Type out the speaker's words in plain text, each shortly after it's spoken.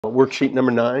Worksheet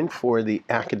number 9 for the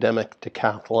academic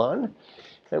decathlon,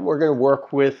 and we're going to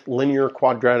work with linear,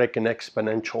 quadratic, and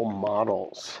exponential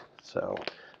models. So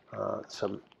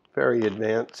some very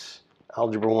advanced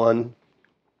algebra 1,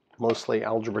 mostly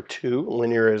algebra 2.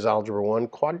 Linear is algebra 1.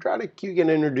 Quadratic, you get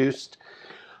introduced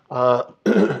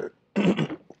to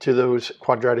those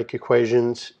quadratic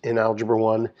equations in algebra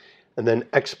 1, and then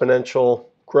exponential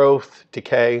growth,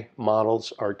 decay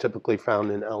models are typically found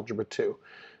in algebra 2.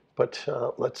 But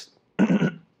let's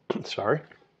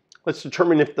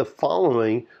determine if the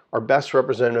following are best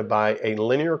represented by a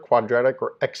linear, quadratic,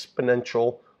 or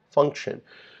exponential function.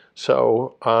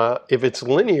 So if it's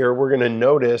linear, we're going to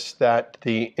notice that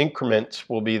the increments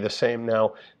will be the same.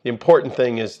 Now, the important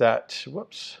thing is that,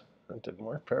 whoops, that didn't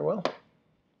work very well.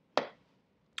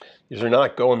 These are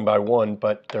not going by 1,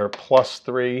 but they're plus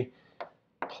 3,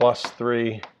 plus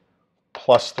 3,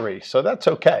 plus 3. So that's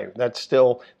okay.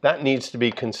 That needs to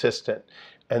be consistent.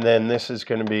 And then this is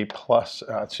going to be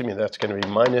that's going to be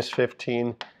minus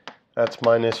 15, that's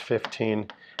minus 15,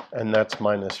 and that's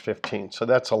minus 15. So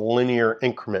that's a linear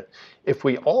increment. If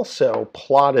we also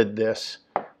plotted this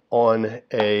on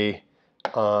a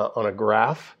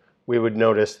graph, we would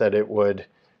notice that it would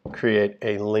create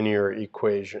a linear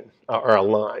equation, or a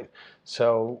line.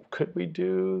 So could we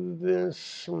do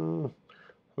this?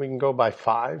 We can go by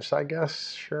 5s, I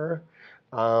guess, sure.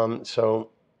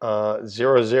 0,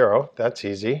 0, that's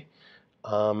easy.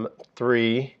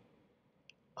 3,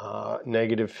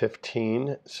 negative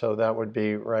 15, so that would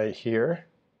be right here.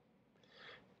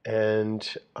 And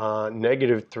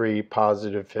negative 3,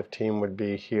 positive 15 would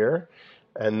be here.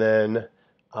 And then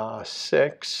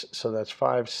 6, so that's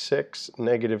 5, 6,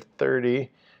 negative 30,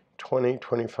 20,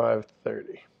 25,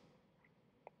 30.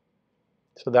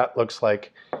 So that looks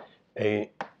like a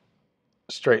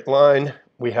straight line.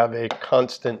 We have a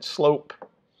constant slope.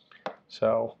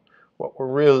 So what we're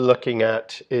really looking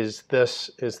at is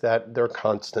that they're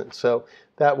constant. So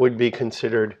that would be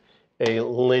considered a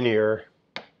linear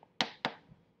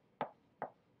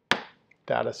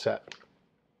data set.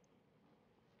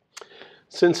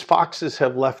 Since foxes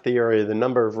have left the area, the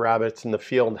number of rabbits in the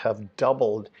field have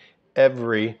doubled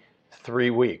every 3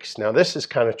 weeks. Now this is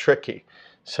kind of tricky.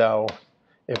 So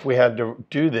if we had to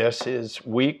do this is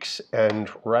weeks and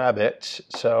rabbits,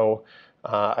 so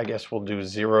I guess we'll do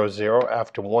 0, 0.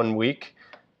 After 1 week,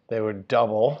 they would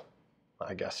double.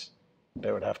 I guess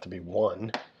they would have to be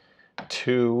 1.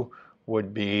 2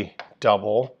 would be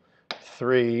double.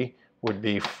 3 would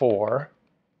be 4.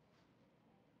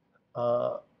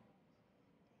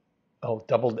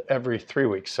 Doubled every 3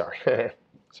 weeks, sorry.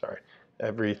 Sorry,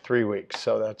 every 3 weeks.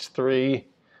 So that's 3,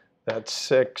 that's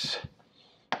 6,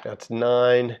 that's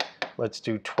 9. Let's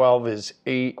do 12 is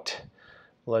 8.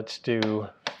 Let's do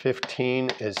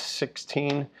 15 is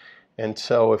 16. And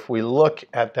so if we look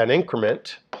at that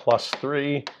increment, plus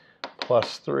 3,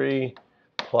 plus 3,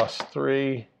 plus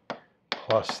 3,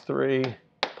 plus 3,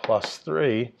 plus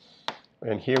 3,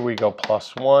 and here we go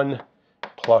plus 1,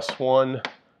 plus 1,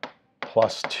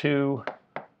 plus 2,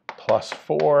 plus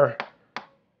 4,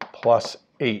 plus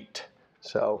 8.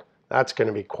 So that's going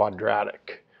to be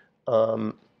quadratic.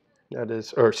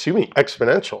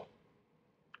 Exponential,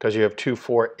 because you have 2,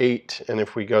 4, 8, and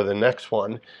if we go to the next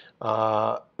one,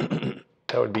 that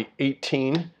would be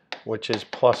 18, which is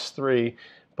plus 3,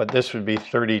 but this would be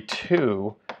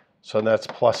 32, so that's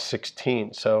plus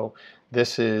 16. So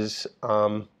this is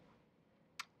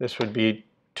this would be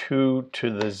 2 to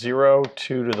the 0,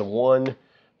 2 to the 1,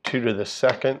 2 to the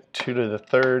second, 2 to the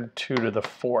third, 2 to the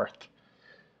fourth.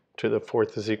 2 to the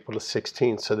fourth is equal to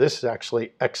 16. So this is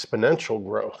actually exponential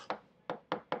growth.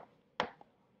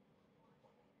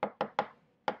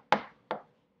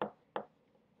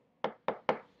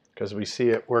 Because we see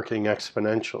it working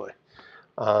exponentially.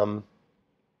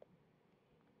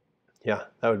 Yeah,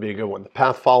 that would be a good one. The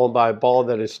path followed by a ball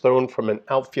that is thrown from an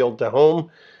outfield to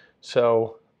home.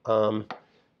 So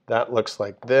that looks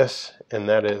like this, and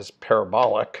that is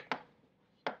parabolic.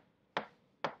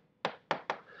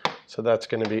 So that's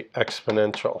going to be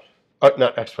exponential.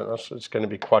 Not exponential, it's going to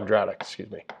be quadratic, excuse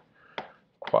me.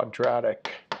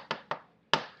 Quadratic,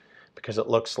 because it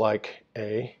looks like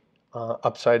a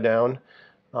upside down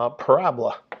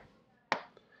parabola.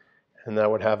 And that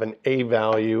would have an a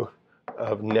value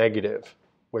of negative,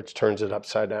 which turns it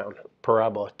upside down.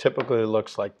 Parabola typically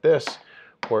looks like this,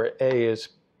 where a is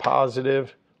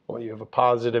positive. Well, you have a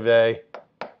positive a,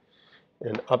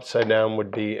 and upside down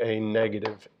would be a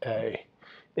negative a.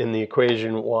 In the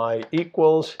equation y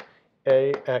equals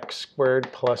ax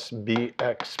squared plus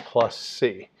bx plus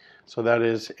c. So that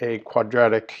is a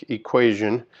quadratic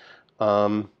equation,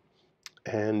 and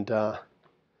that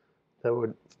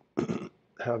would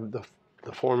have the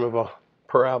form of a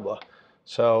parabola.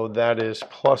 So that is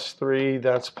plus 3,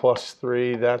 that's plus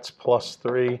 3, that's plus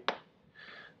 3.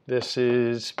 This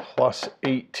is plus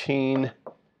 18.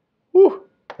 Woo!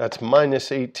 That's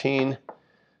minus 18.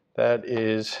 That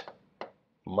is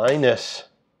minus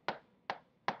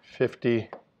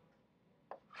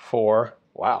 54.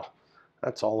 Wow,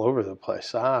 that's all over the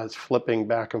place. It's flipping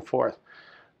back and forth.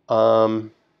 Right,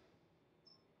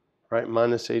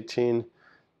 minus 18.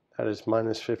 That is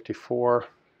minus 54.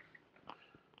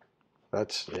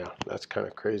 That's kind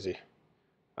of crazy.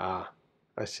 I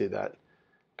see that.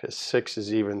 Because 6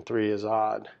 is even, 3 is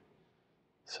odd.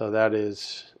 So that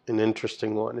is an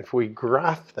interesting one. If we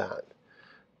graph that,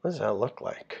 what does that look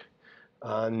like?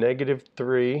 Negative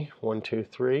 3, 1, 2,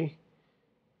 3,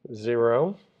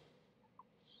 0,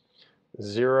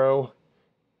 0,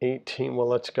 18. Well,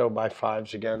 let's go by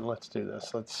 5s again. Let's do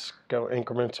this. Let's go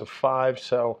increments of 5.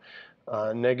 So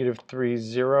negative 3,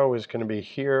 0 is going to be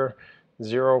here.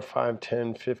 0, 5,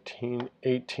 10, 15,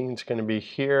 18 is going to be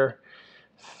here.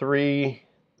 3,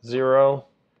 0.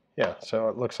 Yeah, so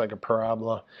it looks like a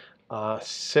parabola.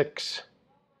 6,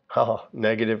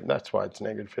 negative, that's why it's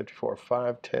negative 54.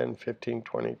 5, 10, 15,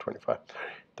 20, 25,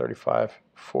 35,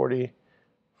 40,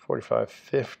 45,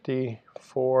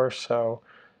 54. So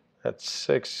that's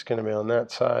 6 is going to be on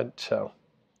that side. So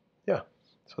yeah,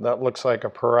 so that looks like a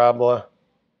parabola.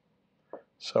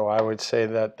 So I would say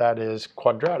that that is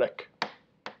quadratic.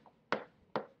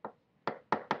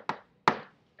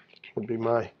 Would be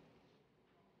my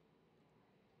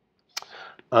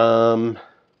 0,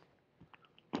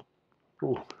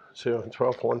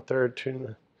 12, 1/3,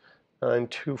 2, 9,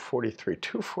 243.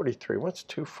 243, what's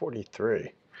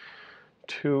 243?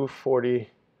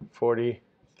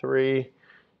 243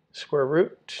 square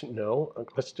root? No,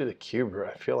 let's do the cube root.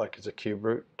 I feel like it's a cube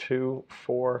root. 2,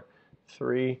 4,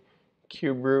 3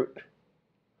 cube root.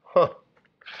 Huh.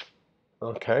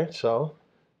 Okay, so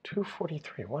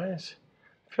 243. Why is,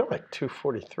 I feel like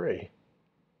 243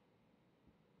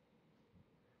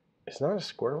 is not a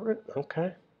square root?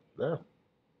 Okay, no.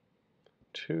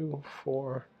 2,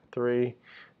 4, 3.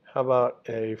 How about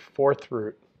a 4th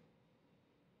root?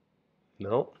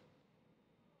 No.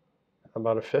 How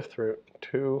about a 5th root?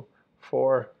 2,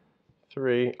 4,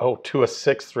 3. Oh, to a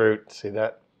 6th root. See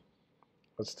that?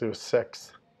 Let's do a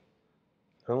 6th.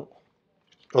 No.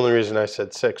 Only reason I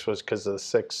said 6 was because of the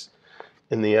 6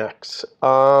 in the x.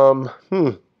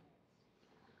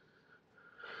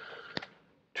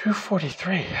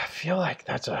 243. I feel like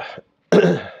that's a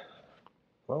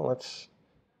well,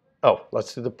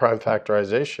 let's do the prime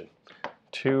factorization.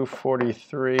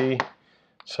 243.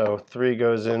 So 3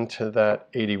 goes into that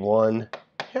 81.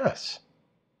 Yes.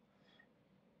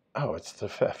 Oh, it's the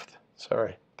 5th.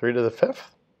 Sorry. 3 to the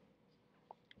 5th.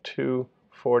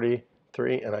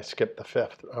 243, and I skipped the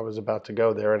 5th. I was about to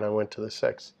go there, and I went to the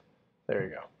 6th. There you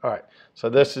go. All right. So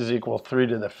this is equal 3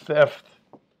 to the 5th.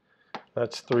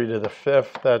 That's 3 to the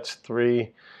 5th. That's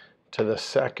 3 to the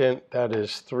 2nd. That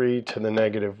is 3 to the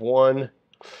 -1.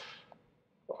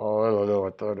 Oh, I don't know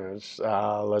what that is.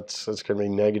 It's going to be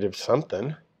negative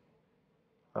something.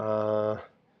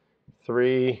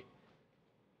 3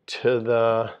 to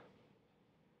the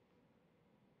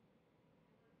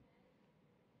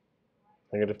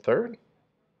 -3rd?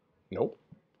 Nope.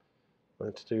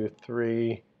 Let's do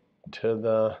 3 to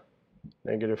the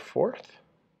 -4th.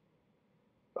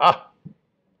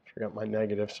 Forgot my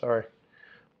negative, sorry.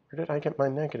 Where did I get my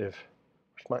negative?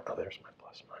 Where's my, oh, there's my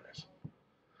plus minus.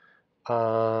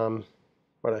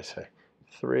 What did I say?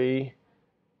 3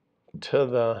 to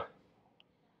the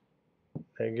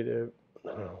negative,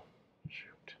 oh,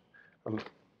 shoot. I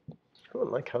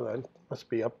don't like how that must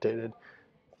be updated.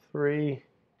 3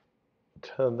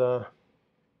 to the,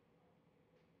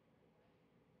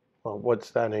 well,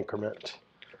 what's that increment?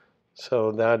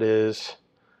 So that is,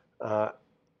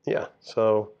 yeah,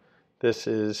 so this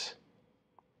is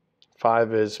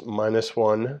 5 is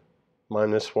 -1, -1,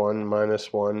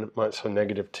 -1, so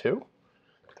 -2.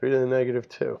 3 to the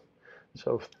 -2.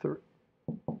 So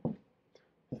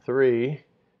 3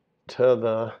 to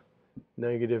the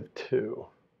 -2.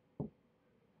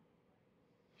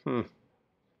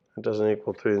 That doesn't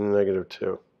equal 3 to the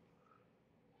 -2.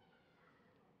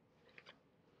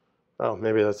 Oh,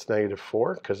 maybe that's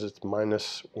 -4 because it's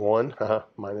 -1.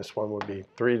 -1 would be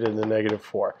 3 to the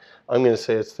 -4. I'm going to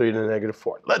say it's 3 to the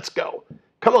 -4. Let's go.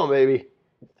 Come on, baby.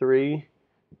 3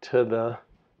 to the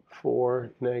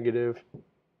 4 negative.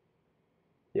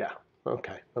 Yeah,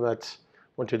 okay. Well, that's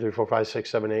 1, 2, 3, 4, 5, 6,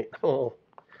 7, 8. Oh,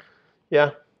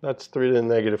 yeah, that's 3 to the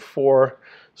 -4.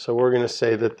 So we're going to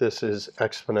say that this is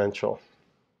exponential.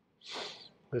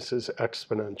 This is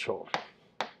exponential.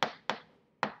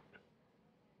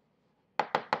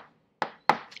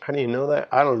 How do you know that?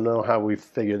 I don't know how we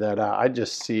figure that out. I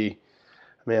just see,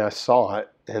 I mean, I saw it,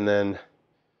 and then,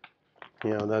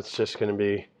 you know, that's just going to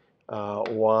be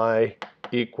y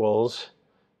equals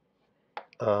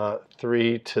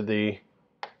 3 to the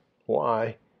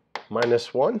y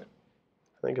minus 1.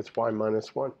 I think it's y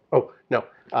minus 1. Oh, no,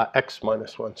 x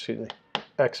minus 1, excuse me.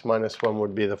 X minus 1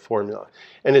 would be the formula.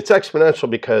 And it's exponential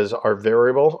because our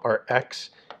variable, our x,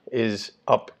 is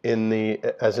up in the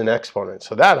as an exponent.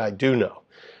 So that I do know.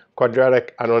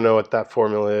 Quadratic, I don't know what that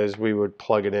formula is. We would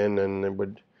plug it in, and it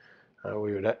would,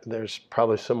 there's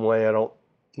probably some way, I don't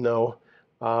know.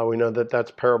 We know that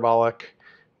that's parabolic.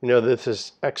 We know this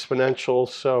is exponential,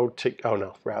 so to, oh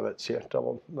no, rabbits, yeah,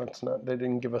 double, that's not, they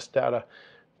didn't give us data,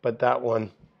 but that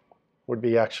one would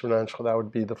be exponential. That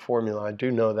would be the formula. I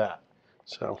do know that.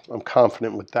 So I'm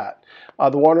confident with that.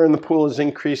 The water in the pool is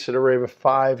increased at a rate of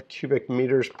 5 cubic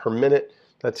meters per minute.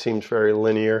 That seems very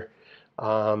linear.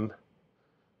 Water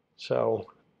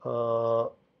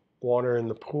in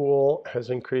the pool has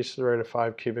increased at the rate of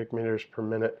 5 cubic meters per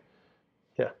minute.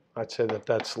 Yeah, I'd say that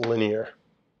that's linear.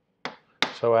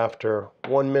 So after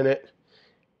 1 minute,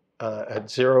 at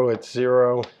 0 it's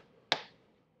 0,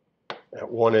 at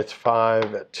 1 it's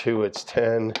 5, at 2 it's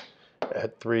 10,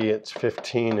 at 3 it's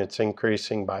 15, it's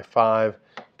increasing by 5,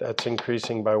 that's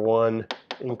increasing by 1,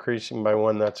 increasing by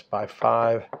 1, that's by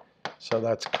 5, so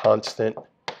that's constant.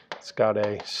 It's got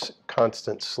a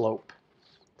constant slope,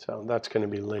 so that's going to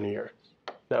be linear.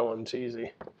 That one's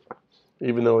easy,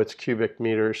 even though it's cubic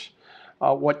meters.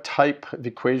 What type of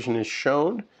equation is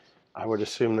shown? I would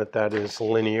assume that that is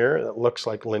linear. It looks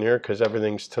like linear because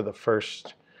everything's to the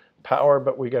first power,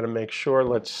 but we got to make sure.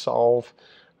 Let's solve.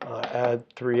 Add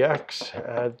 3x,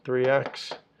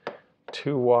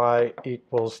 2y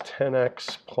equals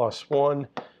 10x plus 1.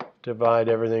 Divide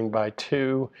everything by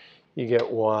 2. You get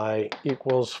y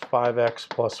equals 5x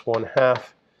plus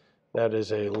 1/2. That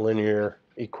is a linear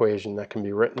equation that can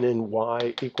be written in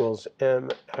y equals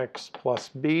mx plus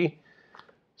b.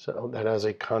 So that has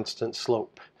a constant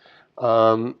slope.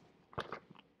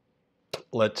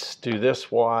 Let's do this.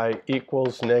 Y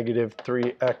equals negative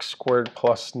 3x squared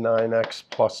plus 9x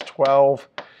plus 12.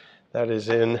 That is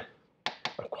in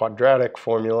a quadratic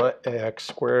formula, ax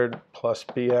squared plus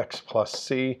bx plus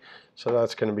c. So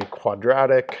that's going to be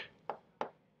quadratic.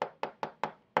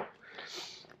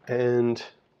 And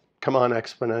come on,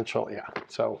 exponential. Yeah.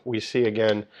 So we see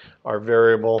again our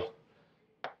variable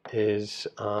is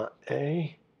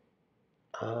a.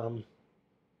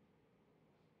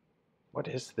 What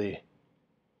is the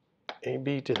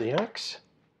ab to the x?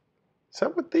 Is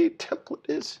that what the template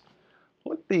is?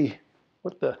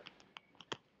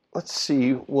 Let's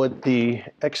see what the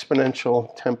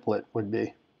exponential template would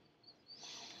be.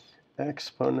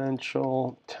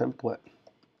 Exponential template.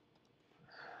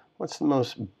 What's the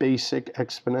most basic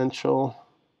exponential?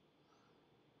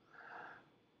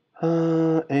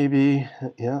 AB,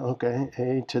 yeah, okay,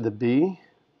 a to the b.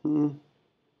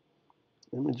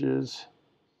 Images.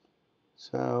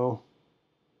 So,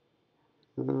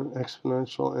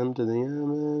 exponential m to the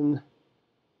mn.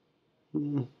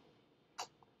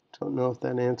 Don't know if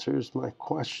that answers my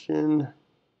question.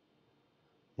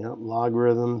 Yep,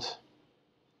 logarithms.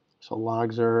 So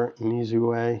logs are an easy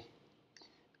way.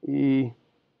 Y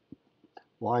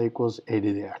equals a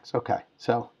to the x. Okay,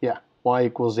 so yeah, y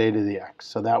equals a to the x.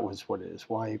 So that was what it is.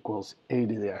 Y equals a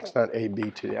to the x, not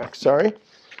ab to the x. Sorry.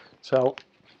 So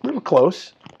we were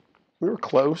close. We were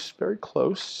close, very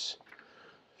close.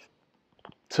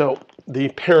 So the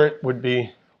parent would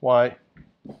be y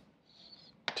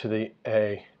to the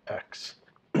ax.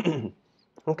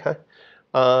 Okay.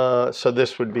 So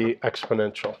this would be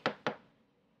exponential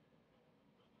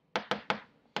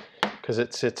because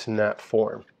it sits in that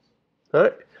form. All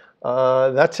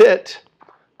right. That's it.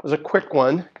 It was a quick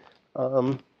one.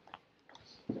 You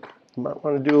might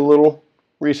want to do a little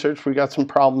research. We got some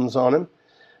problems on them,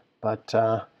 but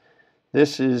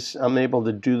this is, I'm able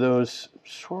to do those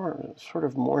sort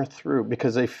of more through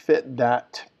because they fit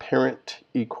that parent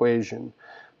equation.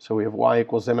 So we have y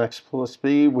equals mx plus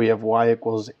b, we have y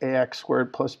equals ax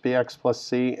squared plus bx plus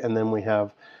c, and then we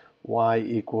have y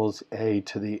equals a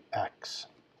to the x.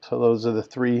 So those are the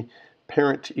three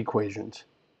parent equations.